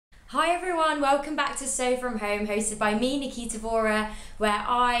Hi everyone, welcome back to So From Home, hosted by me, Nikita Vora, where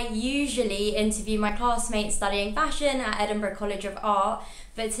I usually interview my classmates studying fashion at Edinburgh College of Art.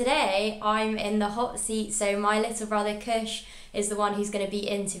 But today I'm in the hot seat, so my little brother Kush is the one who's going to be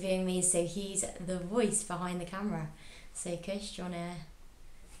interviewing me, so he's the voice behind the camera. So Kush, do you want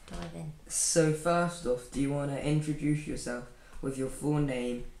to dive in? So first off, do you want to introduce yourself with your full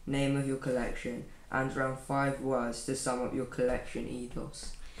name, name of your collection, and around 5 words to sum up your collection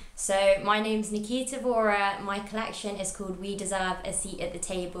ethos? So my name's Nikita Vora, my collection is called We Deserve a Seat at the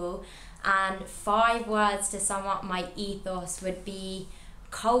Table, and 5 words to sum up my ethos would be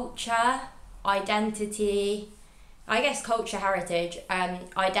culture, identity, I guess culture, heritage,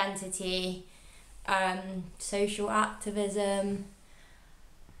 identity, social activism.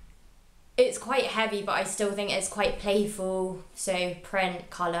 It's quite heavy, but I still think it's quite playful, so print,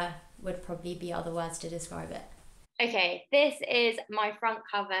 colour would probably be other words to describe it. Okay, this is my front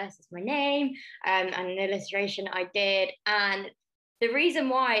cover. This is my name and an illustration I did. And the reason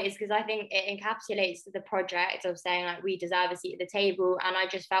why is because I think it encapsulates the project of saying like we deserve a seat at the table. And I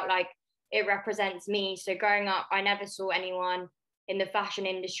just felt like it represents me. So growing up, I never saw anyone in the fashion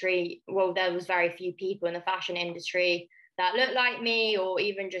industry. Well, there was very few people in the fashion industry that looked like me, or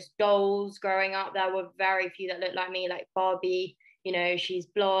even just dolls growing up. There were very few that looked like me, like Barbie, she's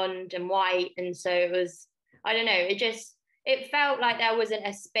blonde and white. And so it was, I don't know, it felt like there wasn't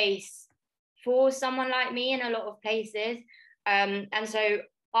a space for someone like me in a lot of places. And so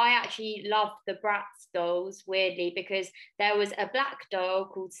I actually loved the Bratz dolls, weirdly, because there was a black doll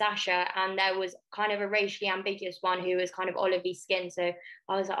called Sasha, and there was kind of a racially ambiguous one who was kind of olivey skin. So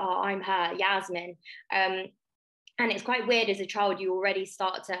I was like, oh, I'm her, Yasmin. And it's quite weird as a child, you already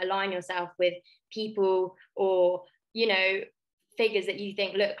start to align yourself with people or, figures that you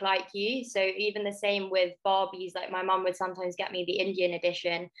think look like you. So even the same with Barbies, like my mum would sometimes get me the Indian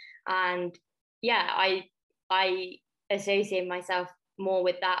edition. And yeah, I associate myself more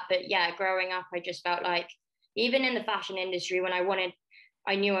with that. But yeah, growing up, I just felt like even in the fashion industry, when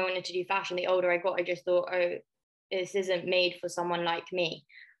I knew I wanted to do fashion, the older I got, I just thought, oh, this isn't made for someone like me.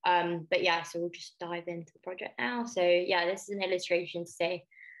 But yeah, so we'll just dive into the project now. So yeah, this is an illustration to say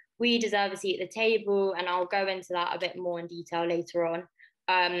we deserve a seat at the table, and I'll go into that a bit more in detail later on.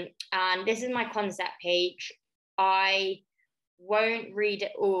 And this is my concept page. I won't read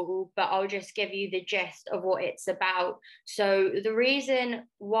it all, but I'll just give you the gist of what it's about. So the reason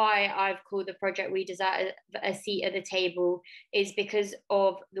why I've called the project We Deserve a Seat at the Table is because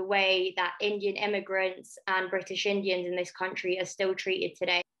of the way that Indian immigrants and British Indians in this country are still treated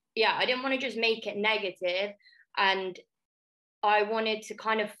today. Yeah, I didn't want to just make it negative, and I wanted to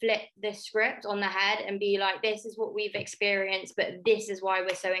kind of flip the script on the head and be like, this is what we've experienced, but this is why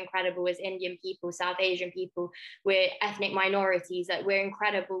we're so incredible as Indian people, South Asian people. We're ethnic minorities, like we're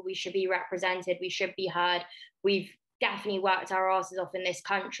incredible. We should be represented. We should be heard. We've definitely worked our asses off in this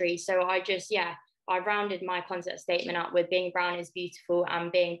country. So I rounded my concept statement up with being brown is beautiful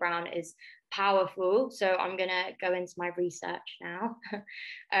and being brown is powerful. So I'm going to go into my research now.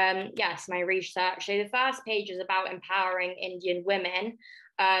 Yes, my research. So the first page is about empowering Indian women,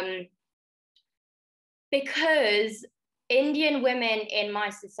 because Indian women in my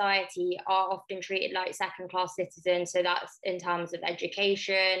society are often treated like second-class citizens. So that's in terms of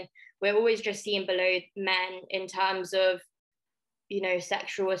education. We're always just seen below men in terms of,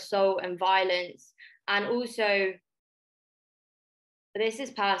 sexual assault and violence. And also, this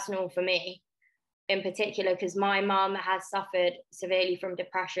is personal for me in particular, because my mum has suffered severely from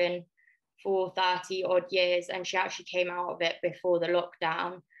depression for 30 odd years, and she actually came out of it before the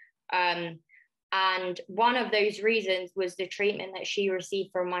lockdown. And one of those reasons was the treatment that she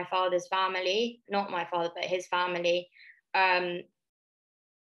received from my father's family, not my father, but his family. And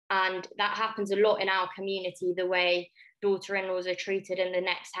that happens a lot in our community, the way daughter-in-laws are treated in the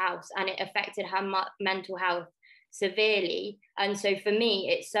next house, and it affected her mental health severely. And so for me,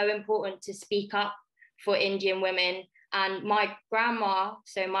 it's so important to speak up for Indian women. And my grandma,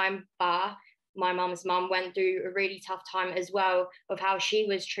 so my mum's mum, went through a really tough time as well of how she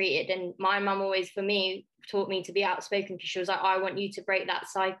was treated. And my mum always, for me, taught me to be outspoken, because she was like, I want you to break that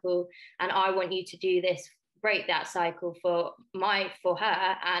cycle, and I want you to do this, break that cycle for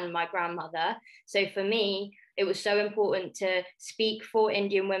her and my grandmother. So for me, it was so important to speak for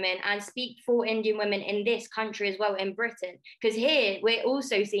Indian women, and speak for Indian women in this country as well, in Britain, because here we're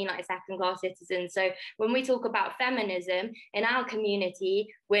also seen like second-class citizens. So when we talk about feminism in our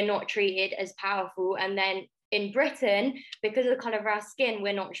community, we're not treated as powerful, and then in Britain, because of the colour of our skin,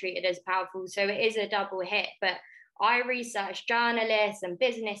 we're not treated as powerful. So it is a double hit. But I researched journalists and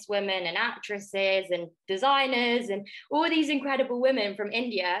business women and actresses and designers and all these incredible women from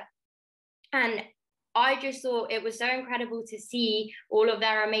India And I just thought it was so incredible to see all of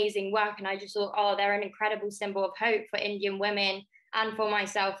their amazing work. And I just thought, oh, they're an incredible symbol of hope for Indian women and for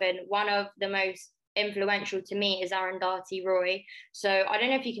myself. And one of the most influential to me is Arundhati Roy. So I don't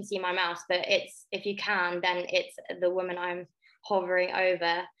know if you can see my mouse, but it's, if you can, then it's the woman I'm hovering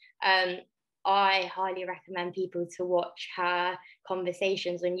over. I highly recommend people to watch her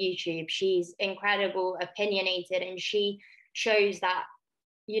conversations on YouTube. She's incredible, opinionated, and she shows that,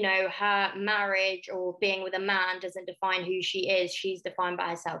 you know, her marriage or being with a man doesn't define who she is. She's defined by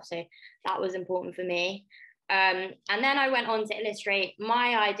herself. So that was important for me. And then I went on to illustrate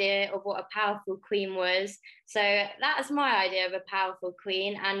my idea of what a powerful queen was. So that's my idea of a powerful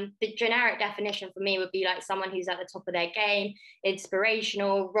queen. And the generic definition for me would be like someone who's at the top of their game,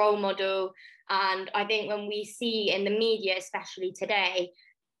 inspirational, role model. And I think when we see in the media, especially today,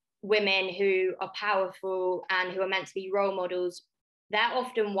 women who are powerful and who are meant to be role models, they're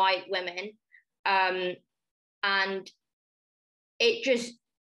often white women. And it just,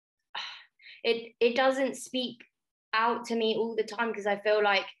 it doesn't speak out to me all the time, because I feel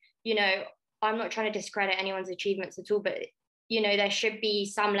like, you know, I'm not trying to discredit anyone's achievements at all, but, you know, there should be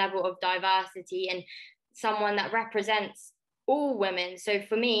some level of diversity and someone that represents all women. So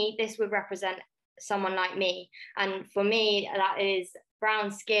for me, this would represent someone like me. And for me, that is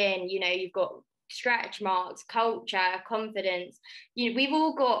brown skin, you know, you've got stretch marks, culture, confidence. You know, we've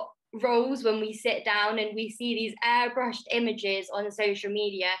all got roles when we sit down and we see these airbrushed images on social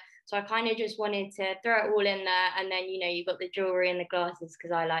media. So I kind of just wanted to throw it all in there. And then, you know, you've got the jewelry and the glasses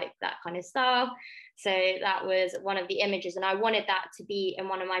because I like that kind of style. So that was one of the images. And I wanted that to be in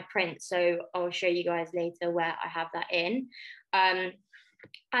one of my prints. So I'll show you guys later where I have that in. And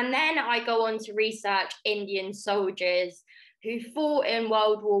then I go on to research Indian soldiers who fought in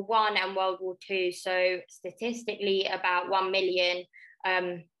World War I and World War II. So statistically, about 1 million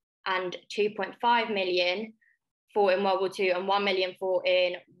and 2.5 million fought in World War II and 1 million fought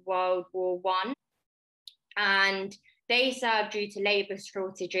in World War I. And they served due to labour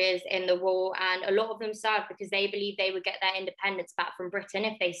shortages in the war. And a lot of them served because they believed they would get their independence back from Britain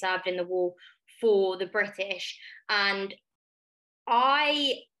if they served in the war for the British. And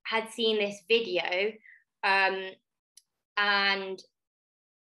I had seen this video and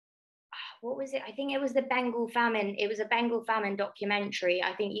what was it? I think it was the Bengal famine. It was a Bengal famine documentary.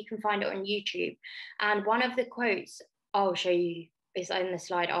 I think you can find it on YouTube. And one of the quotes, I'll show you, is in the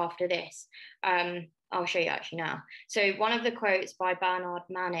slide after this. I'll show you actually now. So one of the quotes by Bernard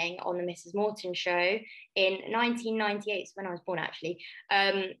Manning on the Mrs. Morton show in 1998, when I was born actually,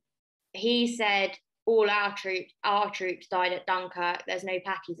 he said, all our troops died at Dunkirk. There's no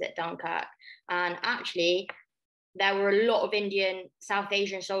Pakis at Dunkirk. And actually, there were a lot of Indian, South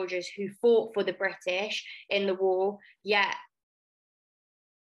Asian soldiers who fought for the British in the war, yet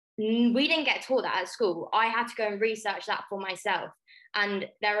we didn't get taught that at school. I had to go and research that for myself. And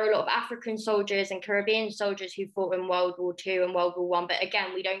there are a lot of African soldiers and Caribbean soldiers who fought in World War II and World War I. But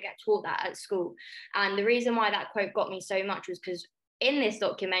again, we don't get taught that at school. And the reason why that quote got me so much was because in this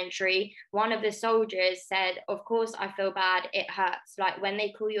documentary, one of the soldiers said, of course, I feel bad. It hurts. Like when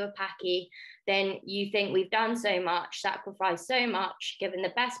they call you a Paki, then you think we've done so much, sacrificed so much, given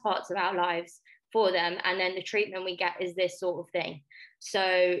the best parts of our lives for them. And then the treatment we get is this sort of thing.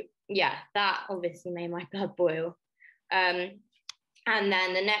 So yeah, that obviously made my blood boil. And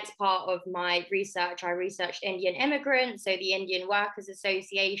then the next part of my research, I researched Indian immigrants, so the Indian Workers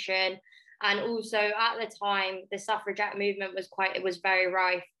Association. And also at the time, the suffragette movement was very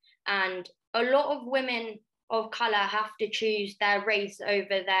rife. And a lot of women of colour have to choose their race over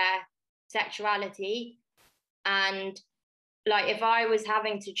their sexuality. And like if I was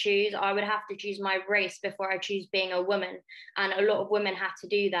having to choose, I would have to choose my race before I choose being a woman. And a lot of women had to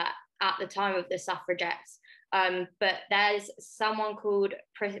do that at the time of the suffragettes. But there's someone called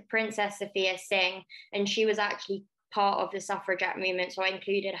Princess Sophia Singh, and she was actually part of the suffragette movement, so I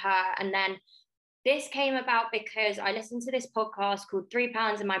included her. And then this came about because I listened to this podcast called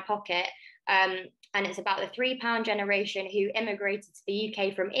 £3 in My Pocket, and it's about the £3 generation who immigrated to the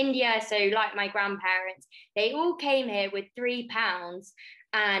UK from India. So like my grandparents, they all came here with £3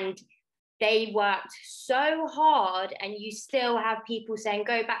 and they worked so hard, and you still have people saying,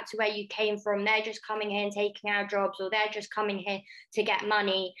 go back to where you came from. They're just coming here and taking our jobs, or they're just coming here to get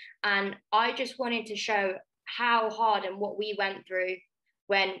money. And I just wanted to show how hard and what we went through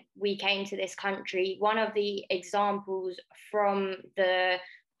when we came to this country. One of the examples from the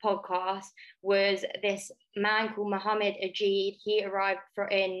podcast was this man called Muhammad Ajid. He arrived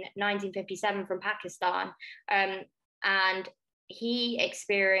in 1957 from Pakistan, and he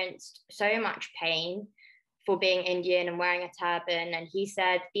experienced so much pain for being Indian and wearing a turban. And he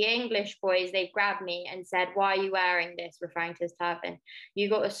said, the English boys, they grabbed me and said, why are you wearing this? Referring to his turban. You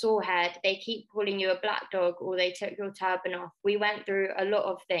got a sore head. They keep calling you a black dog, or they took your turban off. We went through a lot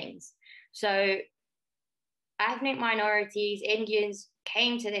of things. So ethnic minorities, Indians,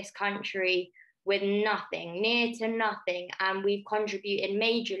 came to this country with nothing, near to nothing, and we've contributed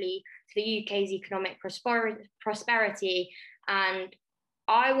majorly to the UK's economic prosperity. And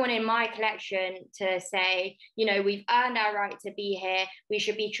I wanted my collection to say, you know, we've earned our right to be here. We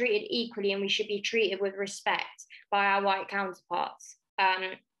should be treated equally, and we should be treated with respect by our white counterparts.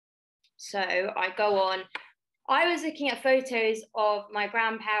 So I go on. I was looking at photos of my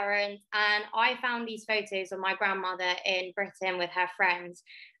grandparents, and I found these photos of my grandmother in Britain with her friends.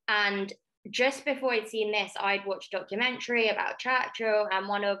 And just before I'd seen this, I'd watched a documentary about Churchill, and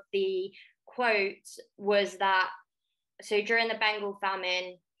one of the quotes was that, so during the Bengal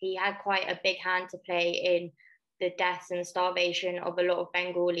famine, he had quite a big hand to play in the deaths and starvation of a lot of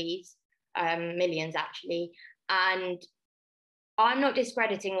Bengalis, millions actually. And I'm not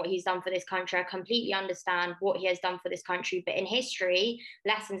discrediting what he's done for this country. I completely understand what he has done for this country. But in history,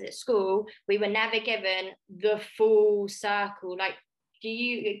 lessons at school, we were never given the full circle. Like,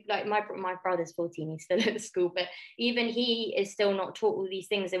 my brother's 14, he's still at the school, but even he is still not taught all these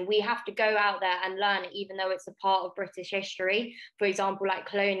things. And we have to go out there and learn it, even though it's a part of British history. For example, like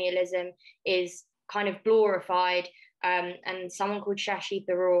colonialism is kind of glorified. And someone called Shashi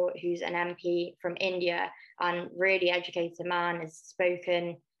Tharoor, who's an MP from India and really educated man, has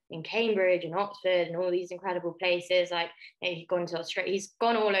spoken in Cambridge and Oxford and all these incredible places. Like, you know, he's gone to Australia, he's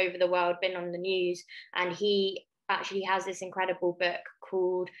gone all over the world, been on the news, and he actually has this incredible book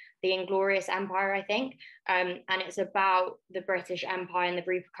called The Inglorious Empire, I think. And it's about the British Empire and the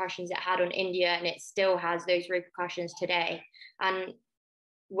repercussions it had on India, and it still has those repercussions today. And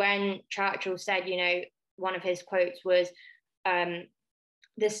when Churchill said, you know, one of his quotes was,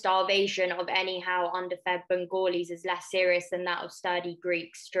 the starvation of anyhow underfed Bengalis is less serious than that of sturdy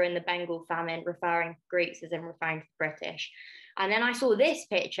Greeks during the Bengal famine, referring to Greeks as in referring to the British. And then I saw this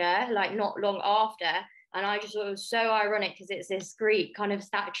picture, like not long after, and I just thought it was so ironic because it's this Greek kind of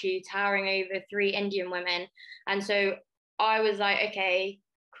statue towering over 3 Indian women. And so I was like, okay,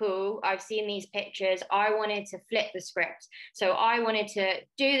 cool, I've seen these pictures. I wanted to flip the script. So I wanted to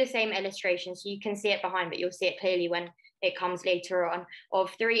do the same illustration, so you can see it behind, but you'll see it clearly when it comes later on,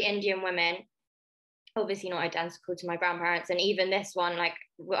 of 3 Indian women, obviously not identical to my grandparents. And even this one, like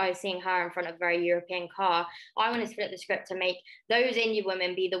I was seeing her in front of a very European car. I wanted to flip the script to make those Indian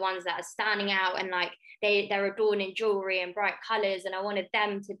women be the ones that are standing out, and like they're adorned in jewelry and bright colors. And I wanted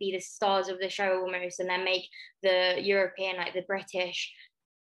them to be the stars of the show almost, and then make the European, like the British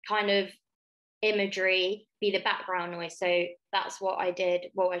kind of imagery be the background noise. So that's what I did,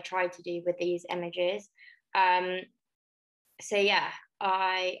 what I tried to do with these images. So yeah,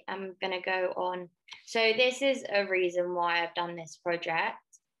 I am going to go on. So this is a reason why I've done this project,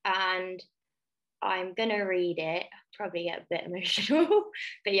 and I'm going to read it. I'll probably get a bit emotional,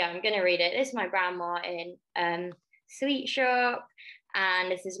 but yeah, I'm going to read it. This is my grandma in Sweet Shop,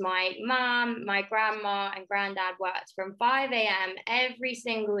 and this is my mum. My grandma and granddad worked from 5 a.m. every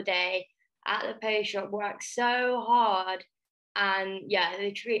single day at the post shop, worked so hard, and yeah,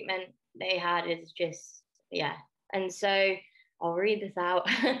 the treatment they had is just, yeah. And so I'll read this out.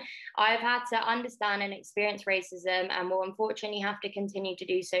 I've had to understand and experience racism, and will unfortunately have to continue to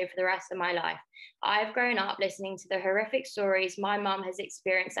do so for the rest of my life. I've grown up listening to the horrific stories my mum has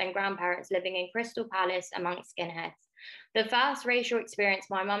experienced, and grandparents living in Crystal Palace amongst skinheads. The first racial experience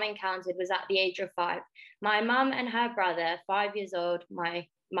my mum encountered was at the age of 5. My mum and her brother, 5 years old, my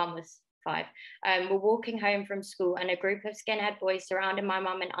mum was 5, were walking home from school, and a group of skinhead boys surrounded my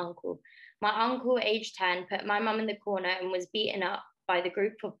mum and uncle. My uncle, aged 10, put my mum in the corner and was beaten up by the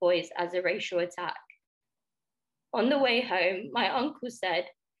group of boys as a racial attack. On the way home, my uncle said,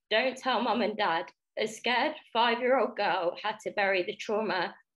 "Don't tell mum and dad." A scared 5-year-old girl had to bury the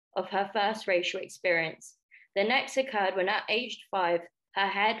trauma of her first racial experience. The next occurred when, at aged 5, her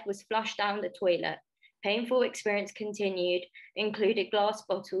head was flushed down the toilet. Painful experience continued, included glass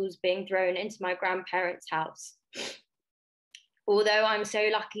bottles being thrown into my grandparents' house. Although I'm so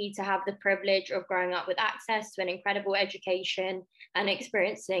lucky to have the privilege of growing up with access to an incredible education and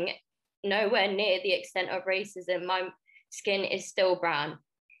experiencing nowhere near the extent of racism, my skin is still brown.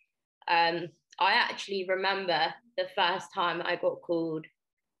 I actually remember the first time I got called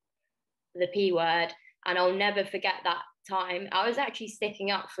the P word, and I'll never forget that time. I was actually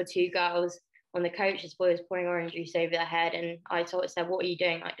sticking up for 2 girls on the coach. This boy was pouring orange juice over their head, and I sort of said, "What are you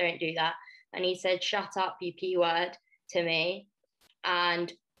doing? Like, don't do that." And he said, "Shut up, you P word," to me.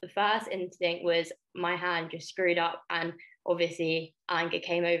 And the first instinct was my hand just screwed up, and obviously anger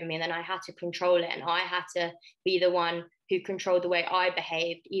came over me, and then I had to control it, and I had to be the one who controlled the way I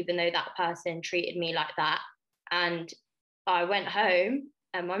behaved, even though that person treated me like that. And I went home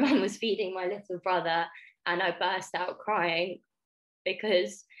and my mum was feeding my little brother, and I burst out crying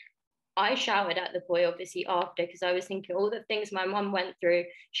because I shouted at the boy, obviously, after, because I was thinking all the things my mum went through.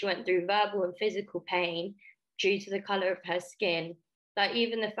 She went through verbal and physical pain due to the colour of her skin. Like,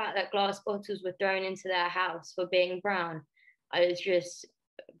 even the fact that glass bottles were thrown into their house for being brown, I was just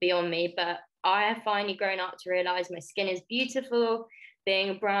beyond me. But I have finally grown up to realise my skin is beautiful.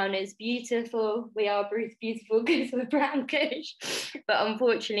 Being brown is beautiful. We are both beautiful because we're brown, Kush. But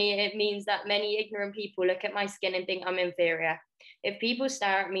unfortunately, it means that many ignorant people look at my skin and think I'm inferior. If people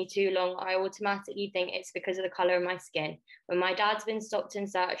stare at me too long, I automatically think it's because of the colour of my skin. When my dad's been stopped and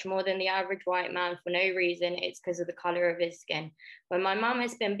searched more than the average white man for no reason, it's because of the colour of his skin. When my mum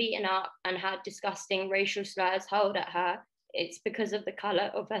has been beaten up and had disgusting racial slurs hurled at her, it's because of the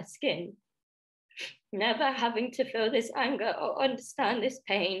colour of her skin. Never having to feel this anger or understand this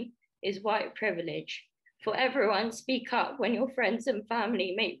pain is white privilege. For everyone, speak up when your friends and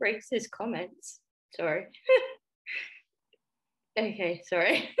family make racist comments. Sorry. Okay,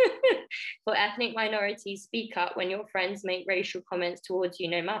 sorry. For ethnic minorities, speak up when your friends make racial comments towards you,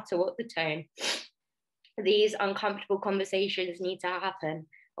 no matter what the tone. These uncomfortable conversations need to happen.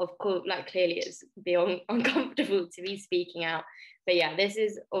 Of course, like, clearly it's beyond uncomfortable to be speaking out. But yeah, this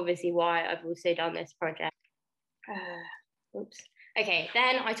is obviously why I've also done this project. Oops. Okay,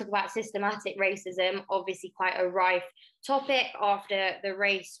 then I talk about systematic racism, obviously quite a rife topic after the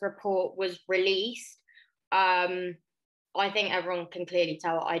race report was released. I think everyone can clearly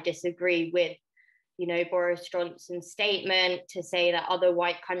tell I disagree with, Boris Johnson's statement to say that other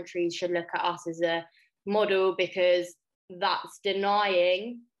white countries should look at us as a model, because that's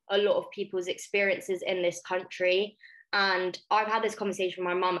denying a lot of people's experiences in this country. And I've had this conversation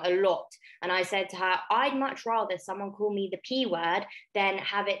with my mum a lot. And I said to her, I'd much rather someone call me the P word than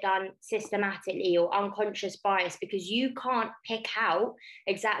have it done systematically or unconscious bias, because you can't pick out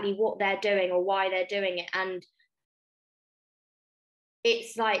exactly what they're doing or why they're doing it. And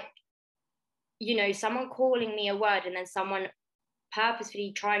it's like, someone calling me a word and then someone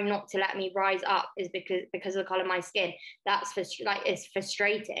purposefully trying not to let me rise up is because of the color of my skin. That's it's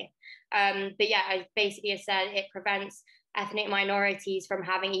frustrating. But yeah, I basically said it prevents ethnic minorities from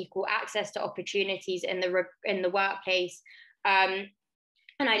having equal access to opportunities in the workplace. And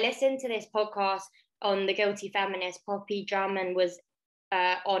I listened to this podcast on The Guilty Feminist. Poppy Drummond was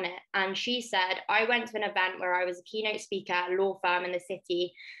on it, and she said, I went to an event where I was a keynote speaker at a law firm in the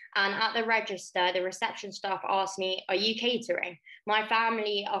city, and at the register, the reception staff asked me, are you catering? My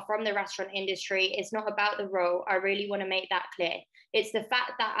family are from the restaurant industry. It's not about the role. I really want to make that clear. It's the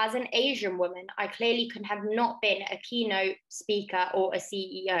fact that as an Asian woman, I clearly could have not been a keynote speaker or a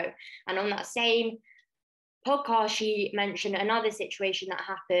CEO. And on that same podcast, she mentioned another situation that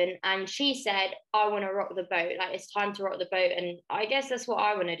happened, and she said, I want to rock the boat. Like, it's time to rock the boat. And I guess that's what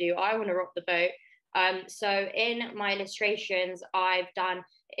I want to do. I want to rock the boat. So in my illustrations, I've done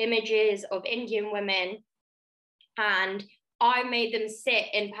images of Indian women, and I made them sit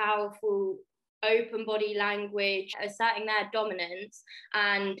in powerful open body language, asserting their dominance.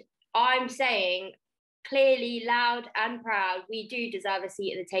 And I'm saying clearly, loud and proud, we do deserve a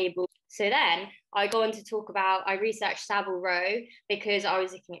seat at the table. So then I go on to talk about, I researched Savile Row because I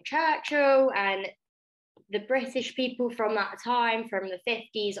was looking at Churchill and the British people from that time, from the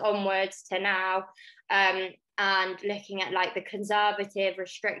 50s onwards to now, and looking at like the conservative,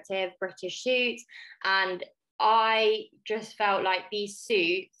 restrictive British suits. And I just felt like these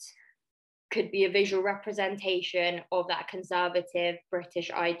suits could be a visual representation of that conservative British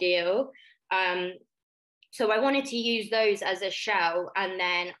ideal. So I wanted to use those as a shell. And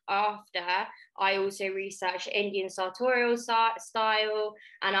then after, I also researched Indian sartorial style.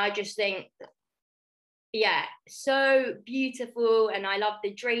 And I just think, yeah, so beautiful. And I love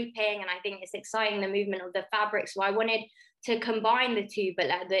the draping. And I think it's exciting, the movement of the fabric. So I wanted to combine the two, but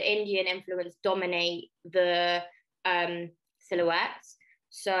let the Indian influence dominate the silhouettes.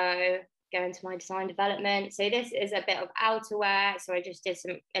 So go into my design development. So this is a bit of outerwear. So I just did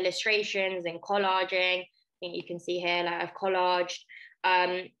some illustrations and collaging. I think you can see here, like I've collaged.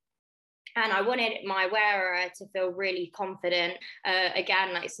 And I wanted my wearer to feel really confident.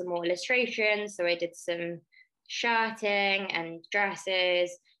 Again, like some more illustrations. So I did some shirting and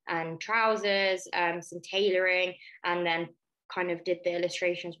dresses and trousers, some tailoring, and then kind of did the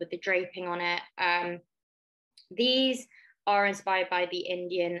illustrations with the draping on it. These are inspired by the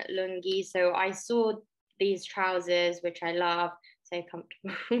Indian lungi. So I saw these trousers, which I love. so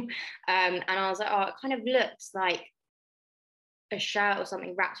comfortable. And I was like, oh, it kind of looks like a shirt or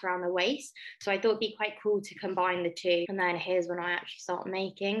something wrapped around the waist. So I thought it'd be quite cool to combine the two. And then here's when I actually start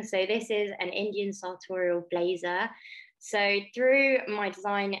making. So this is an Indian sartorial blazer. So through my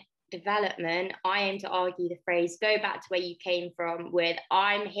design development, I aim to argue the phrase, go back to where you came from, with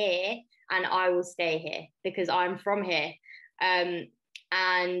I'm here and I will stay here because I'm from here.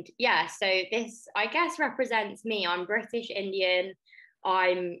 And yeah, so this, I guess, represents me. I'm British Indian.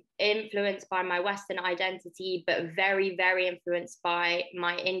 I'm influenced by my Western identity, but very, very influenced by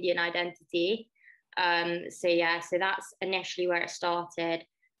my Indian identity. So yeah, so that's initially where it started.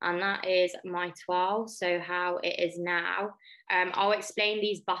 And that is my 12. So how it is now. I'll explain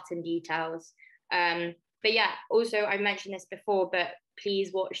these button details. But yeah, also I mentioned this before, but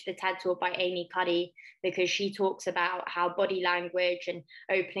please watch the TED Talk by Amy Cuddy, because she talks about how body language and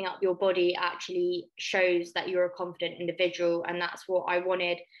opening up your body actually shows that you're a confident individual. And that's what I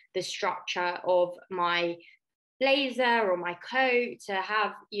wanted the structure of my blazer or my coat to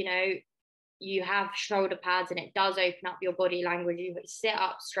have. You know, you have shoulder pads and it does open up your body language. You sit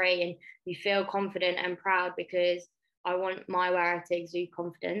up straight and you feel confident and proud, because I want my wearer to exude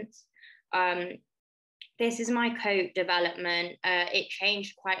confidence. This is my coat development. It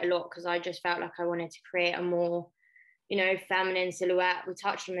changed quite a lot because I just felt like I wanted to create a more, you know, feminine silhouette. We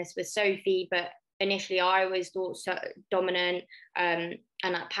touched on this with Sophie, but initially I always thought so dominant, and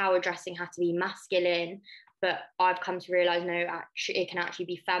that power dressing had to be masculine. But I've come to realize, no, actually, it can actually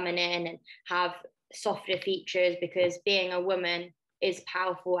be feminine and have softer features, because being a woman is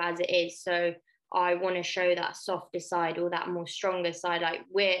powerful as it is. So I want to show that softer side, or that more stronger side. Like,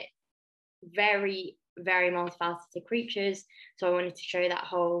 we're very, very multifaceted creatures. So I wanted to show that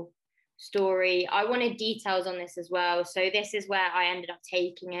whole story. I wanted details on this as well. So this is where I ended up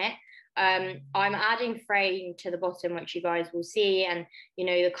taking it. I'm adding frame to the bottom, which you guys will see. And, you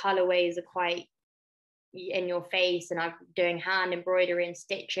know, the colorways are quite in your face, and I'm doing hand embroidery and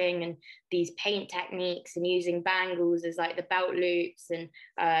stitching and these paint techniques, and using bangles as like the belt loops, and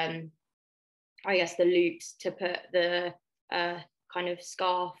I guess the loops to put the kind of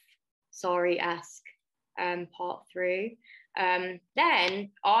scarf sari-esque part through.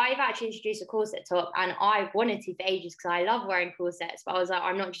 Then I've actually introduced a corset top, and I wanted to for ages because I love wearing corsets, but I was like,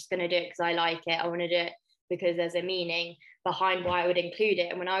 I'm not just going to do it because I like it. I want to do it because there's a meaning behind why I would include it.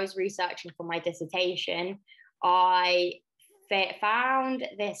 And when I was researching for my dissertation, I found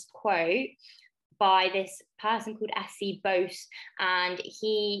this quote by this person called S.C. Bose, and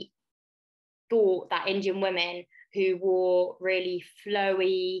he thought that Indian women who wore really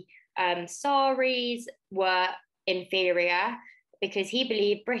flowy saris were inferior, because he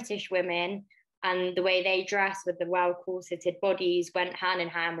believed British women and the way they dress with the well corseted bodies went hand in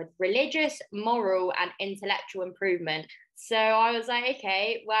hand with religious, moral, and intellectual improvement. So I was like,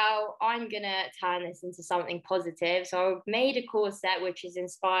 okay, well, I'm gonna turn this into something positive. So I made a corset which is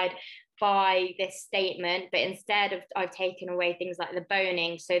inspired by this statement, but instead of, I've taken away things like the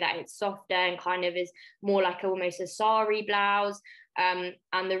boning so that it's softer and kind of is more like almost a sari blouse. And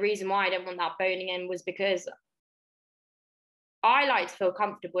the reason why I didn't want that boning in was because I like to feel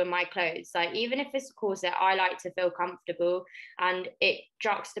comfortable in my clothes. Like, even if it's a corset, I like to feel comfortable. And it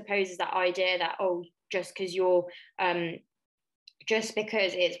juxtaposes that idea that, oh, just because you're just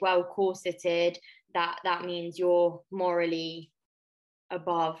because it's well corseted, that means you're morally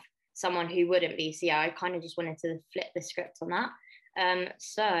above someone who wouldn't be. So yeah, I kind of just wanted to flip the script on that.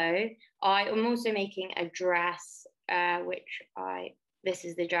 So I am also making a dress, this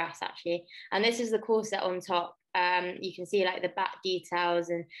is the dress actually, and this is the corset on top. You can see like the back details,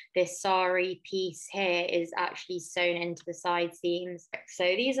 and this sari piece here is actually sewn into the side seams. So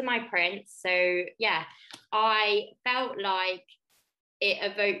these are my prints. So yeah, I felt like it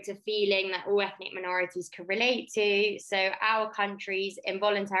evoked a feeling that all ethnic minorities could relate to. So our countries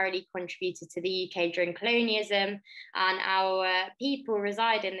involuntarily contributed to the UK during colonialism, and our people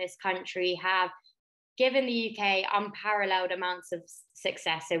reside in this country have given the UK unparalleled amounts of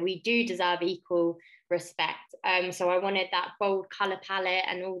success. So we do deserve equal respect. So I wanted that bold colour palette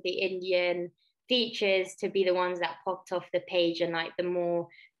and all the Indian features to be the ones that popped off the page, and like the more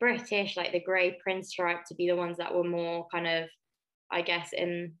British, like the grey print stripe, to be the ones that were more kind of, I guess,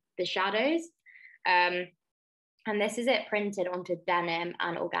 in the shadows. And this is it printed onto denim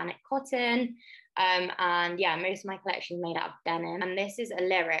and organic cotton. And yeah, most of my collection is made out of denim. And this is a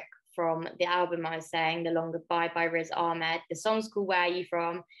lyric from the album I was saying, The Long Goodbye by Riz Ahmed. The song's called Where Are You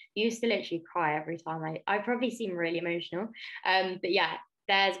From? You used to literally cry every time. I probably seem really emotional. But yeah,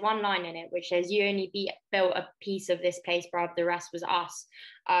 there's one line in it which says, you only built a piece of this place, bruv, the rest was us.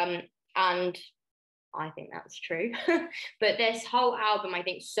 And I think that's true. But this whole album, I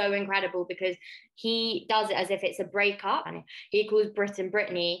think, is so incredible because he does it as if it's a breakup, and he calls Britain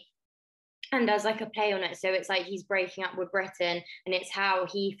Brittany and does like a play on it. So it's like he's breaking up with Britain, and it's how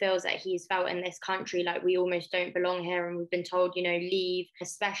he feels that he's felt in this country, like we almost don't belong here, and we've been told, you know, leave.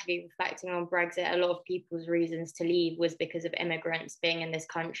 Especially reflecting on Brexit, a lot of people's reasons to leave was because of immigrants being in this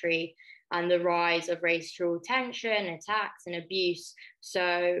country and the rise of racial tension, attacks and abuse.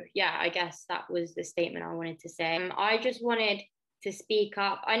 So yeah, I guess that was the statement I wanted to say. I just wanted to speak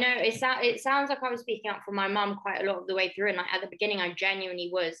up. I know it sounds like I was speaking up for my mum quite a lot of the way through, and like at the beginning I genuinely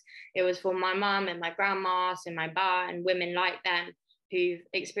was. It was for my mum and my grandma and my ba and women like them who've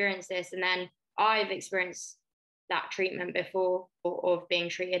experienced this, and then I've experienced that treatment before, of being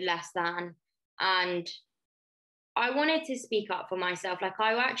treated less than. And I wanted to speak up for myself. Like,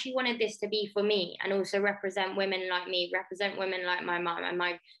 I actually wanted this to be for me and also represent women like me, represent women like my mum and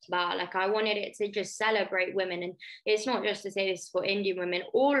my ba. Like, I wanted it to just celebrate women. And it's not just to say this is for Indian women.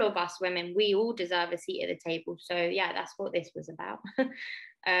 All of us women, we all deserve a seat at the table. So yeah, that's what this was about.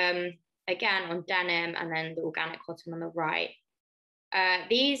 Again, on denim, and then the organic cotton on the right.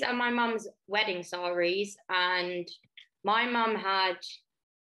 These are my mum's wedding saris, and my mum had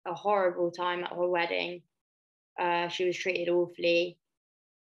a horrible time at her wedding. She was treated awfully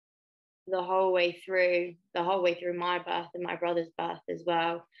the whole way through my birth and my brother's birth as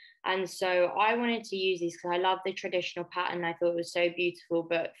well. And so I wanted to use these because I love the traditional pattern. I thought it was so beautiful,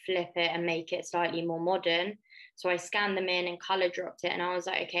 but flip it and make it slightly more modern. So I scanned them in and color dropped it, and I was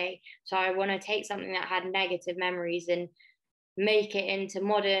like, okay, so I want to take something that had negative memories and make it into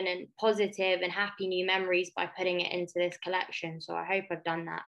modern and positive and happy new memories by putting it into this collection. So I hope I've done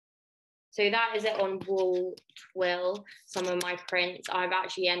that. So that is it on wall twill, some of my prints. I've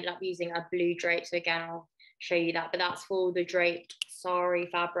actually ended up using a blue drape. So again, I'll show you that, but that's for the draped sari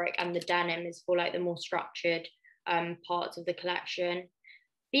fabric, and the denim is for like the more structured parts of the collection.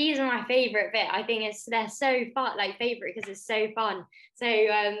 These are my favorite bit. I think they're so fun, like favorite because it's so fun. So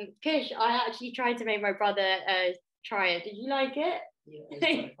Kush, I actually tried to make my brother try it. Did you like it? Yeah,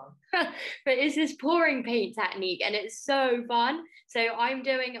 it's quite fun. But it's this pouring paint technique, and it's so fun. So I'm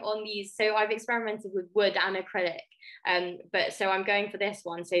doing it on these. So I've experimented with wood and acrylic, but so I'm going for this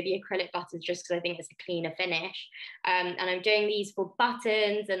one. So the acrylic buttons, just because I think it's a cleaner finish. And I'm doing these for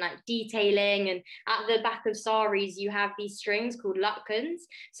buttons and like detailing. And at the back of saris, you have these strings called latkans.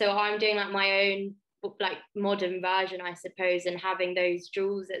 So I'm doing like my own like modern version, I suppose, and having those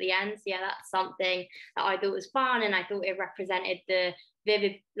jewels at the end. So yeah, that's something that I thought was fun, and I thought it represented the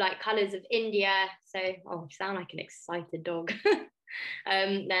vivid like colors of India. So I sound like an excited dog.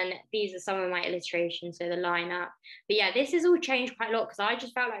 Then these are some of my illustrations, so the lineup. But yeah, this has all changed quite a lot because I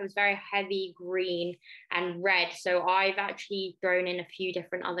just felt like it was very heavy green and red. So I've actually thrown in a few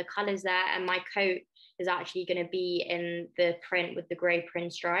different other colors there, and my coat is actually going to be in the print with the grey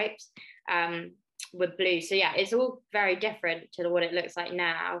print stripes. With blue. So yeah, it's all very different to what it looks like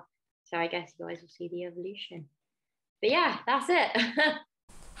now. So I guess you guys will see the evolution. But yeah, that's it.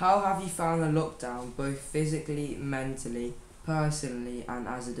 How have you found the lockdown, both physically, mentally, personally, and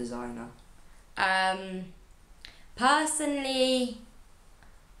as a designer? Personally,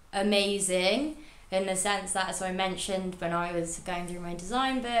 amazing, in the sense that, as I mentioned when I was going through my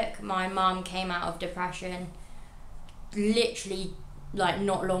design book, my mum came out of depression literally like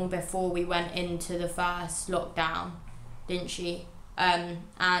not long before we went into the first lockdown, didn't she?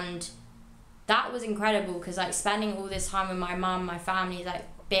 And that was incredible because like spending all this time with my mum, my family, like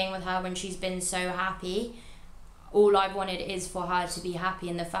being with her when she's been so happy, all I've wanted is for her to be happy,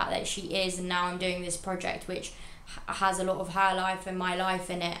 and the fact that she is, and now I'm doing this project which has a lot of her life and my life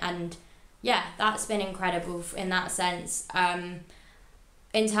in it, and yeah, that's been incredible in that sense.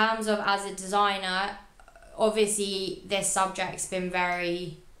 In terms of as a designer, obviously this subject's been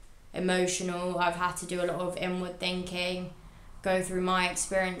very emotional. I've had to do a lot of inward thinking, go through my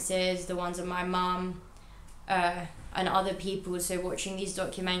experiences, the ones of my mum, and other people. So watching these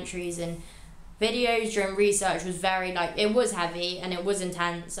documentaries and videos during research was very like, it was heavy and it was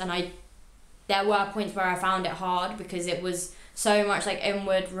intense, and there were points where I found it hard because it was so much like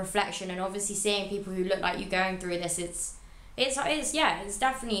inward reflection, and obviously seeing people who look like you going through this, it's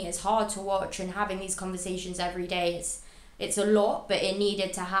definitely, it's hard to watch, and having these conversations every day, it's a lot, but it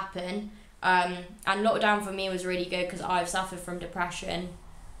needed to happen. And lockdown for me was really good because I've suffered from depression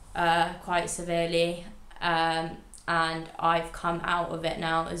quite severely, and I've come out of it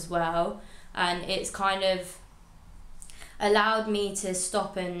now as well, and it's kind of allowed me to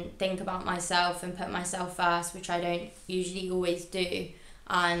stop and think about myself and put myself first, which I don't usually always do.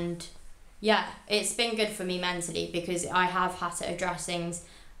 And yeah, it's been good for me mentally because I have had to address things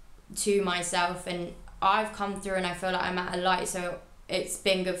to myself, and I've come through and I feel like I'm at a light, so it's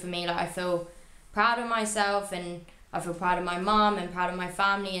been good for me. Like I feel proud of myself, and I feel proud of my mum and proud of my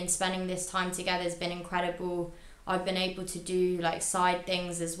family, and spending this time together has been incredible. I've been able to do like side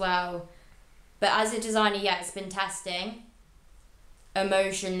things as well. But as a designer, yeah, it's been testing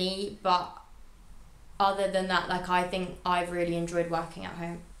emotionally, but other than that, like I think I've really enjoyed working at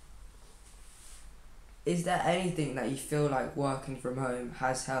home. Is there anything that you feel like working from home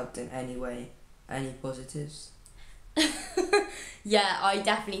has helped in any way? Any positives? Yeah, I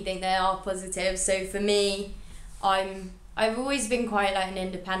definitely think there are positives. So for me, I've always been quite like an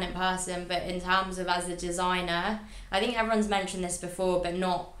independent person, but in terms of as a designer, I think everyone's mentioned this before, but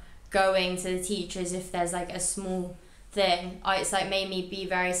not going to the teachers if there's like a small thing. It's like made me be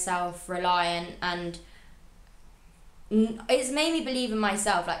very self-reliant, and it's made me believe in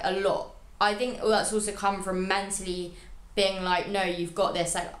myself like a lot. I think that's also come from mentally being like, no, you've got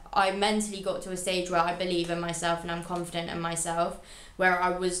this. Like I mentally got to a stage where I believe in myself and I'm confident in myself, where I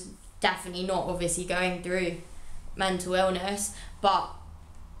was definitely not obviously going through mental illness. But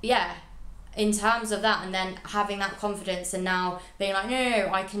yeah, in terms of that, and then having that confidence, and now being like, no,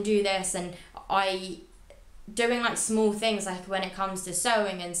 I can do this, and I doing like small things like when it comes to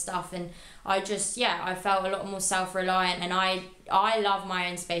sewing and stuff, and I felt a lot more self-reliant, and I love my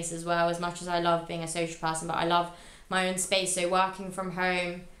own space as well, as much as I love being a social person, but I love my own space. So working from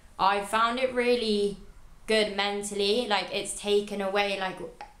home, I found it really good mentally. Like it's taken away like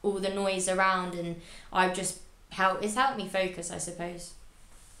all the noise around, and it's helped me focus, I suppose.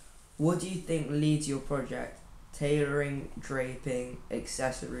 What do you think leads your project? Tailoring, draping,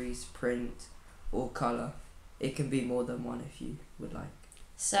 accessories, print, or colour? It can be more than one if you would like.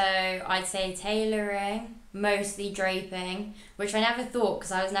 So I'd say tailoring, mostly draping, which I never thought,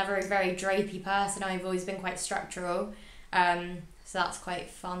 because I was never a very drapey person. I've always been quite structural. So that's quite a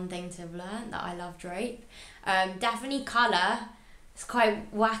fun thing to have learned, that I love drape. Definitely colour. It's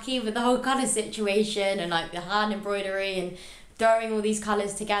quite wacky with the whole colour situation and like the hand embroidery and throwing all these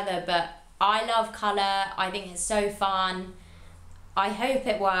colours together. But I love colour. I think it's so fun. I hope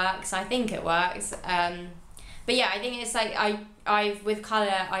it works. I think it works. But yeah, I think it's like I've with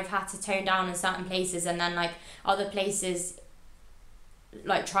colour, I've had to tone down in certain places, and then like other places,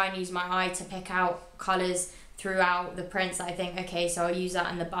 like try and use my eye to pick out colours throughout the prints that I think, okay, so I'll use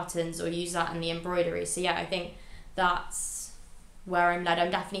that in the buttons or use that in the embroidery. So yeah, I think that's where I'm led. I'm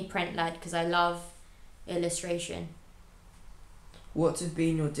definitely print led because I love illustration. What have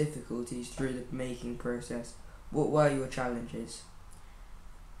been your difficulties through the making process? What were your challenges?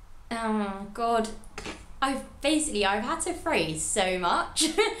 Oh God, I've had to fray so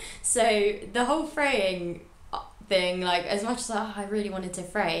much. So the whole fraying thing, like as much as I really wanted to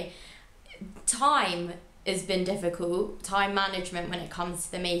fray, time has been difficult. Time management when it comes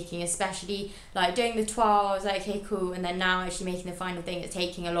to the making, especially like doing the toile, I was like, okay, cool, and then now actually making the final thing, it's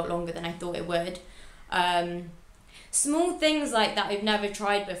taking a lot longer than I thought it would. Small things like that I've never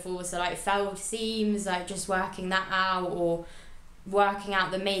tried before, so like felled seams, like just working that out, or working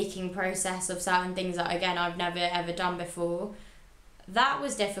out the making process of certain things that again I've never ever done before. That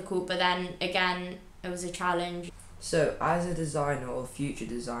was difficult, but then again it was a challenge. So as a designer or future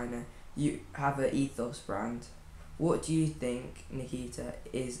designer, you have an ethos brand. What do you think Nikita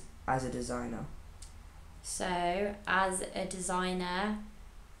is as a designer? So as a designer,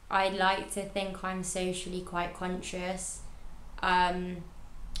 I like to think I'm socially quite conscious.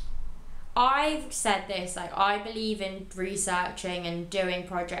 I've said this, like I believe in researching and doing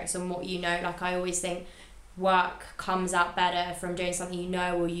projects on what you know. Like I always think work comes out better from doing something you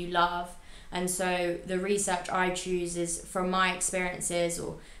know or you love. And so the research I choose is from my experiences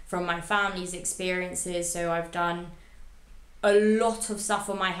or from my family's experiences. So I've done a lot of stuff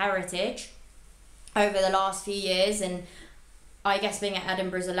on my heritage over the last few years, and I guess being at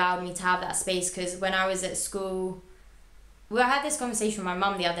Edinburgh's allowed me to have that space, because when I was at school, I had this conversation with my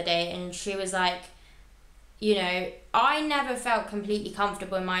mum the other day, and she was like, you know, I never felt completely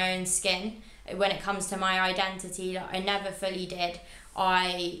comfortable in my own skin when it comes to my identity. Like, I never fully did.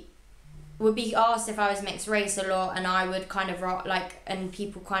 I would be asked if I was mixed race a lot, and I would kind of and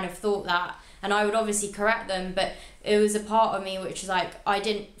people kind of thought that, and I would obviously correct them, but it was a part of me which is like, I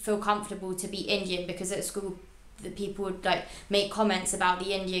didn't feel comfortable to be Indian, because at school that people would like make comments about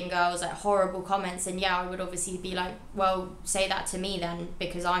the Indian girls, like horrible comments, and yeah, I would obviously be like, well, say that to me then,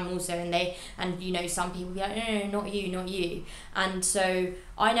 because I'm also, and you know, some people be like, no, not you, and so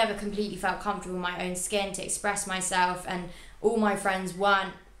I never completely felt comfortable in my own skin to express myself, and all my friends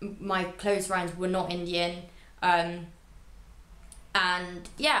weren't, my close friends were not Indian, and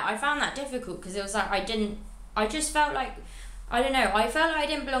yeah, I found that difficult, because it was like I just felt like I don't know, I felt like I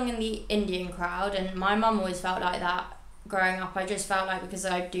didn't belong in the Indian crowd, and my mum always felt like that growing up. I just felt like because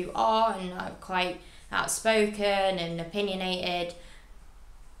I do art and I'm quite outspoken and opinionated,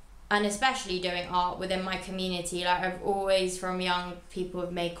 and especially doing art within my community, like I've always from young people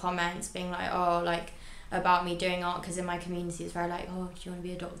have made comments being like, oh, like about me doing art, because in my community it's very like, oh, do you want to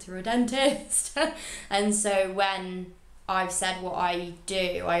be a doctor or a dentist? And so when I've said what I do,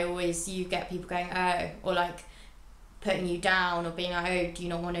 you get people going, oh, or like putting you down or being like, oh, do you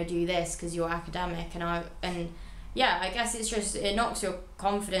not want to do this because you're academic? And yeah, I guess it's just, it knocks your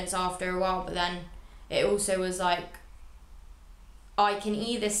confidence after a while, but then it also was like, I can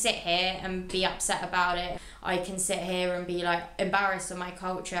either sit here and be upset about it, I can sit here and be like embarrassed of my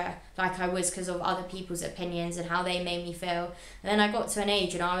culture like I was because of other people's opinions and how they made me feel. And then I got to an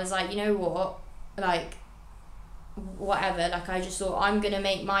age and I was like, you know what, like whatever, like I just thought I'm gonna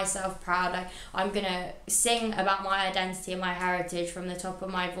make myself proud, like I'm gonna sing about my identity and my heritage from the top of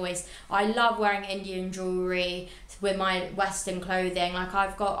my voice. I love wearing Indian jewelry with my Western clothing, like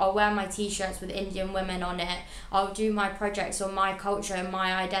I'll wear my t-shirts with Indian women on it, I'll do my projects on my culture and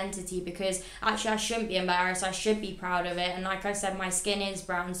my identity, because actually I shouldn't be embarrassed, I should be proud of it. And like I said, my skin is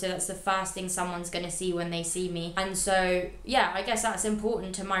brown, so that's the first thing someone's gonna see when they see me. And so yeah, I guess that's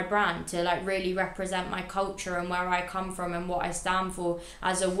important to my brand, to like really represent my culture and where I come from and what I stand for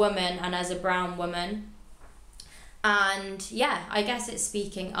as a woman and as a brown woman. And yeah, I guess it's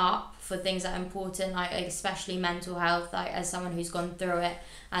speaking up for things that are important, like especially mental health, like as someone who's gone through it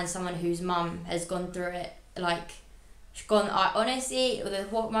and someone whose mum has gone through it, like honestly,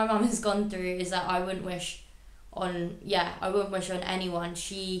 what my mum has gone through is that I wouldn't wish on anyone.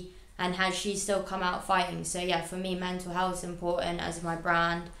 She's still come out fighting. So yeah, for me, mental health is important as my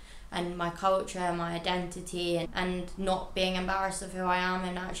brand and my culture, my identity, and not being embarrassed of who I am,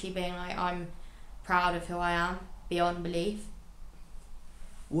 and actually being like, I'm proud of who I am beyond belief.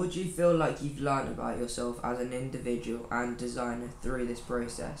 What do you feel like you've learned about yourself as an individual and designer through this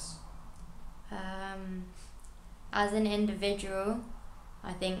process? As an individual,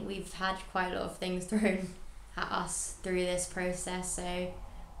 I think we've had quite a lot of things thrown at us through this process. So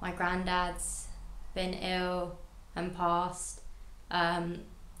my granddad's been ill and passed,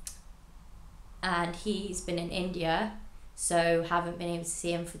 and he's been in India, so haven't been able to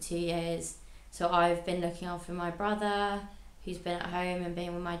see him for 2 years. So I've been looking after my brother, who's been at home, and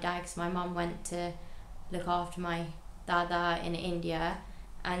being with my dad, because my mum went to look after my dada in India.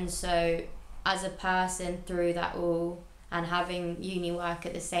 And so as a person through that all, and having uni work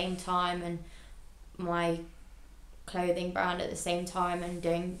at the same time and my clothing brand at the same time, and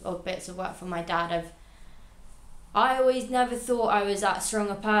doing odd bits of work for my dad, I always never thought I was that strong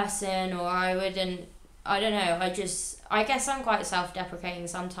a person, or I don't know, I guess I'm quite self-deprecating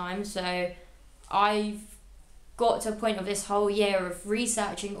sometimes. So I've got to a point of this whole year of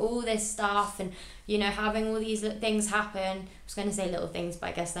researching all this stuff and, you know, having all these things happen. I was going to say little things, but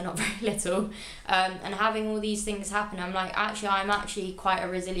I guess they're not very little. And having all these things happen, I'm like, I'm actually quite a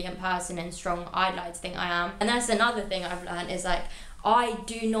resilient person and strong. I'd like to think I am. And that's another thing I've learned, is like, I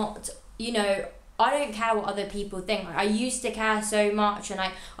do not, I don't care what other people think. I used to care so much, and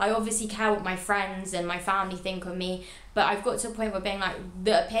I obviously care what my friends and my family think of me, but I've got to a point where being like,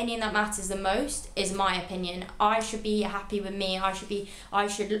 the opinion that matters the most is my opinion. I should be happy with me.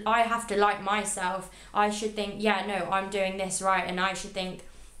 I have to like myself. I should think, yeah, no, I'm doing this right, and I should think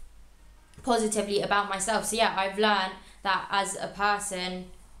positively about myself. So yeah, I've learned that as a person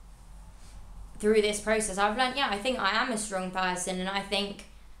through this process. I've learned, I think I am a strong person, and I think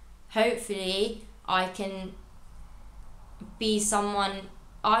hopefully I can be someone.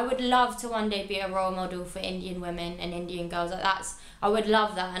 I would love to one day be a role model for Indian women and Indian girls. I would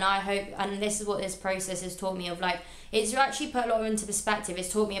love that, and I hope, and this is what this process has taught me of, like, it's actually put a lot into perspective.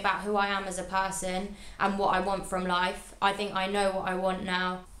 It's taught me about who I am as a person and what I want from life. I think I know what I want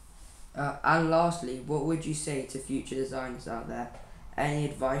now. And lastly, what would you say to future designers out there? Any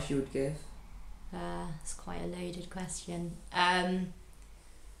advice you would give? It's quite a loaded question.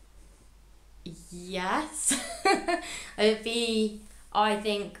 Yes. I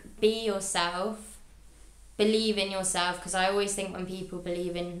think be yourself, believe in yourself, because I always think when people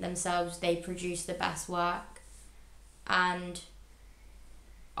believe in themselves, they produce the best work. And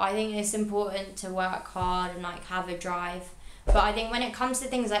I think it's important to work hard and like have a drive. But I think when it comes to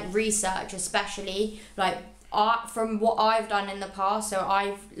things like research, especially like art, from what I've done in the past, so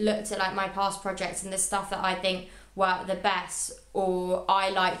I've looked at like my past projects, and the stuff that I think were the best or I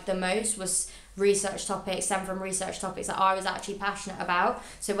liked the most was research topics, stem from research topics that I was actually passionate about.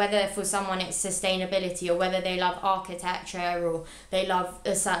 So whether for someone it's sustainability, or whether they love architecture, or they love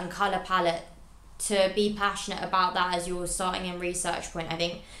a certain colour palette to be passionate about that as you're starting in research point, I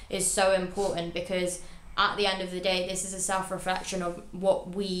think is so important, because at the end of the day, this is a self-reflection of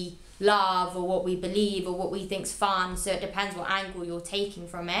what we love or what we believe or what we think's fun. So it depends what angle you're taking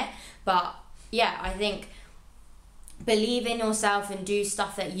from it. But yeah, I think believe in yourself and do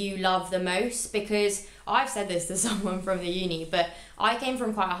stuff that you love the most, because I've said this to someone from the uni, but I came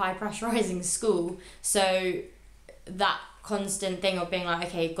from quite a high pressurizing school, so that constant thing of being like,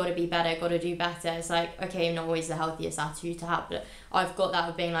 okay, got to be better, got to do better, it's like, okay, not always the healthiest attitude to have, but I've got that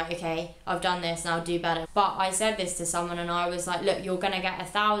of being like, okay, I've done this and I'll do better. But I said this to someone and I was like, look, you're gonna get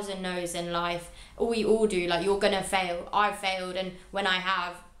 1,000 no's in life, we all do, like, you're gonna fail. I've failed, and when I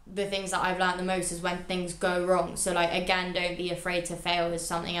have, the things that I've learned the most is when things go wrong. So like, again, don't be afraid to fail is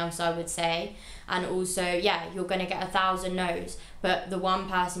something else I would say. And also, yeah, you're gonna get 1,000 no's, but the one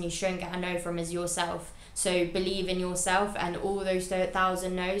person you shouldn't get a no from is yourself. So believe in yourself, and all those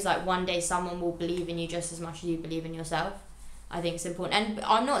 1,000 no's, like, one day someone will believe in you just as much as you believe in yourself. I think it's important. And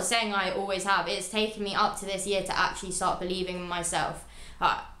I'm not saying I always have. It's taken me up to this year to actually start believing in myself.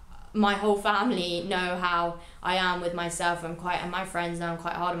 My whole family know how I am with myself. And my friends know I'm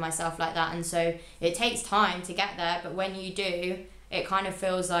quite hard on myself like that. And so it takes time to get there. But when you do, it kind of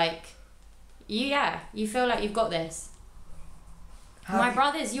feels like, you feel like you've got this. My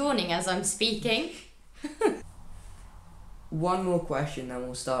brother's yawning as I'm speaking. One more question, then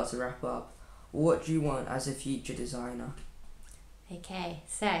we'll start to wrap up. What do you want as a future designer? Okay,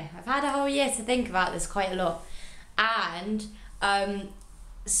 so I've had a whole year to think about this quite a lot. And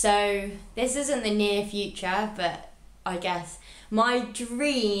so this isn't the near future, but I guess my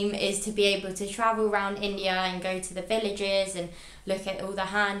dream is to be able to travel around India and go to the villages and look at all the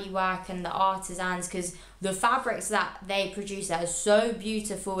handiwork and the artisans, because the fabrics that they produce there are so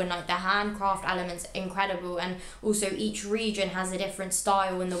beautiful, and like the handcraft elements incredible, and also each region has a different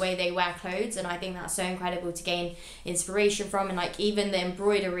style in the way they wear clothes, and I think that's so incredible to gain inspiration from. And like even the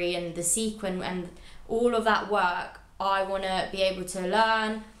embroidery and the sequin and all of that work, I want to be able to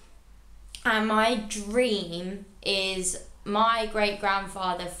learn. And my dream is, my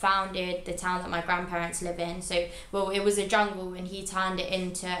great-grandfather founded the town that my grandparents live in. So, well, it was a jungle and he turned it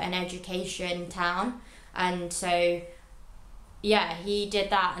into an education town. And so, yeah, he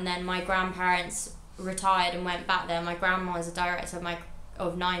did that. And then my grandparents retired and went back there. My grandma was a director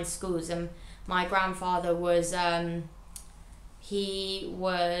of 9 schools, and my grandfather was, he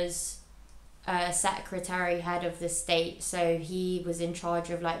was a secretary, head of the state. So he was in charge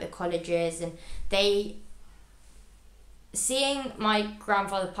of like the colleges, and seeing my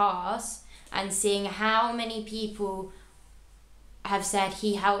grandfather pass and seeing how many people have said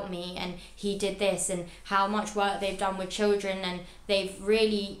he helped me and he did this, and how much work they've done with children, and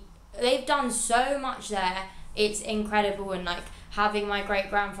they've done so much there, it's incredible. And like having my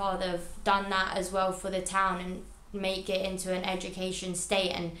great-grandfather have done that as well for the town and make it into an education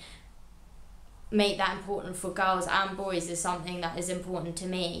state and make that important for girls and boys is something that is important to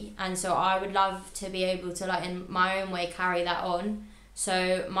me. And so I would love to be able to, like, in my own way, carry that on.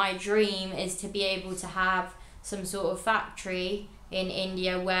 So my dream is to be able to have some sort of factory in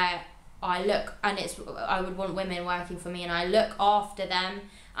India where I look, and I would want women working for me and I look after them.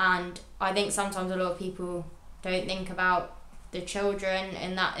 And I think sometimes a lot of people don't think about the children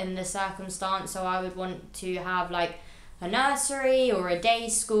in the circumstance. So I would want to have like a nursery or a day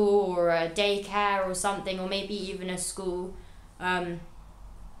school or a daycare or something, or maybe even a school,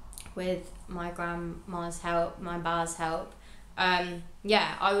 with my grandma's help, my ba's help.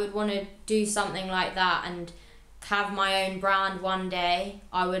 Yeah, I would want to do something like that and have my own brand one day.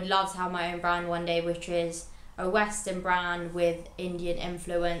 I would love to have my own brand one day, which is a Western brand with Indian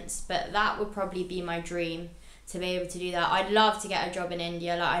influence, but that would probably be my dream, to be able to do that. I'd love to get a job in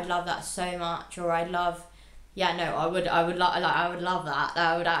India, like I'd love that so much. Or I would love that.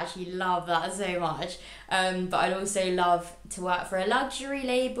 I would actually love that so much. But I'd also love to work for a luxury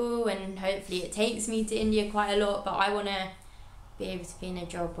label, and hopefully it takes me to India quite a lot. But I want to be able to be in a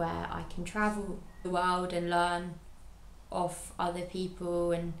job where I can travel the world and learn off other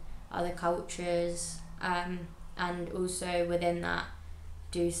people and other cultures, and also within that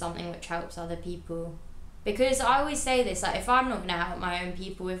do something which helps other people. Because I always say this, like, if I'm not going to help my own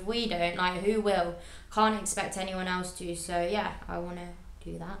people, if we don't, like, who will? Can't expect anyone else to. So yeah, I want to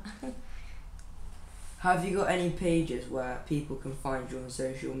do that. Have you got any pages where people can find you on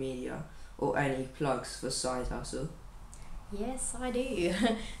social media, or any plugs for Side Hustle? Yes, I do.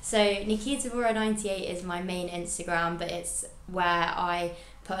 So Nikita Vora 98 is my main Instagram, but it's where I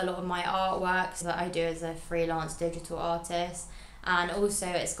put a lot of my artwork that I do as a freelance digital artist. And also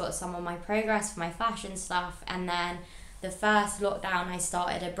it's got some of my progress for my fashion stuff. And then the first lockdown I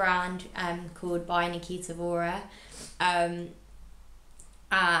started a brand called by Nikita Vora, and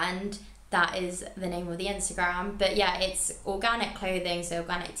that is the name of the Instagram. But yeah, it's organic clothing, so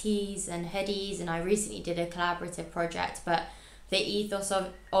organic tees and hoodies, and I recently did a collaborative project, but the ethos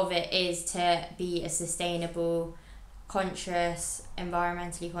of it is to be a sustainable, conscious,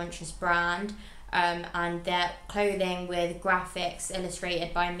 environmentally conscious brand. And they're clothing with graphics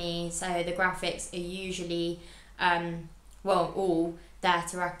illustrated by me. So the graphics are usually, all there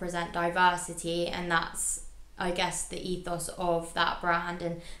to represent diversity, and that's, I guess, the ethos of that brand,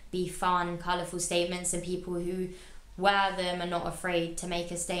 and be fun, colourful statements, and people who wear them are not afraid to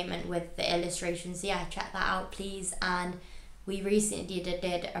make a statement with the illustrations. Yeah, check that out, please. And we recently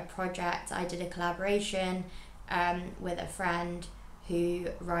did a project. I did a collaboration with a friend who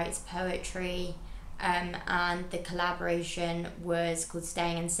writes poetry, and the collaboration was called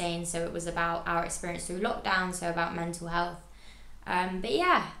Staying Insane, so it was about our experience through lockdown, so about mental health. But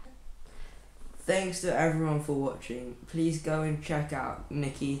yeah. Thanks to everyone for watching. Please go and check out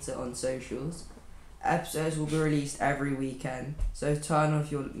Nikita on socials. Episodes will be released every weekend, so turn on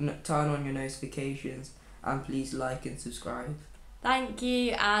your notifications, and please like and subscribe. Thank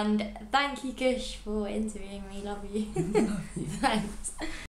you, and thank you, Kush, for interviewing me. Love you. Love you. Thanks.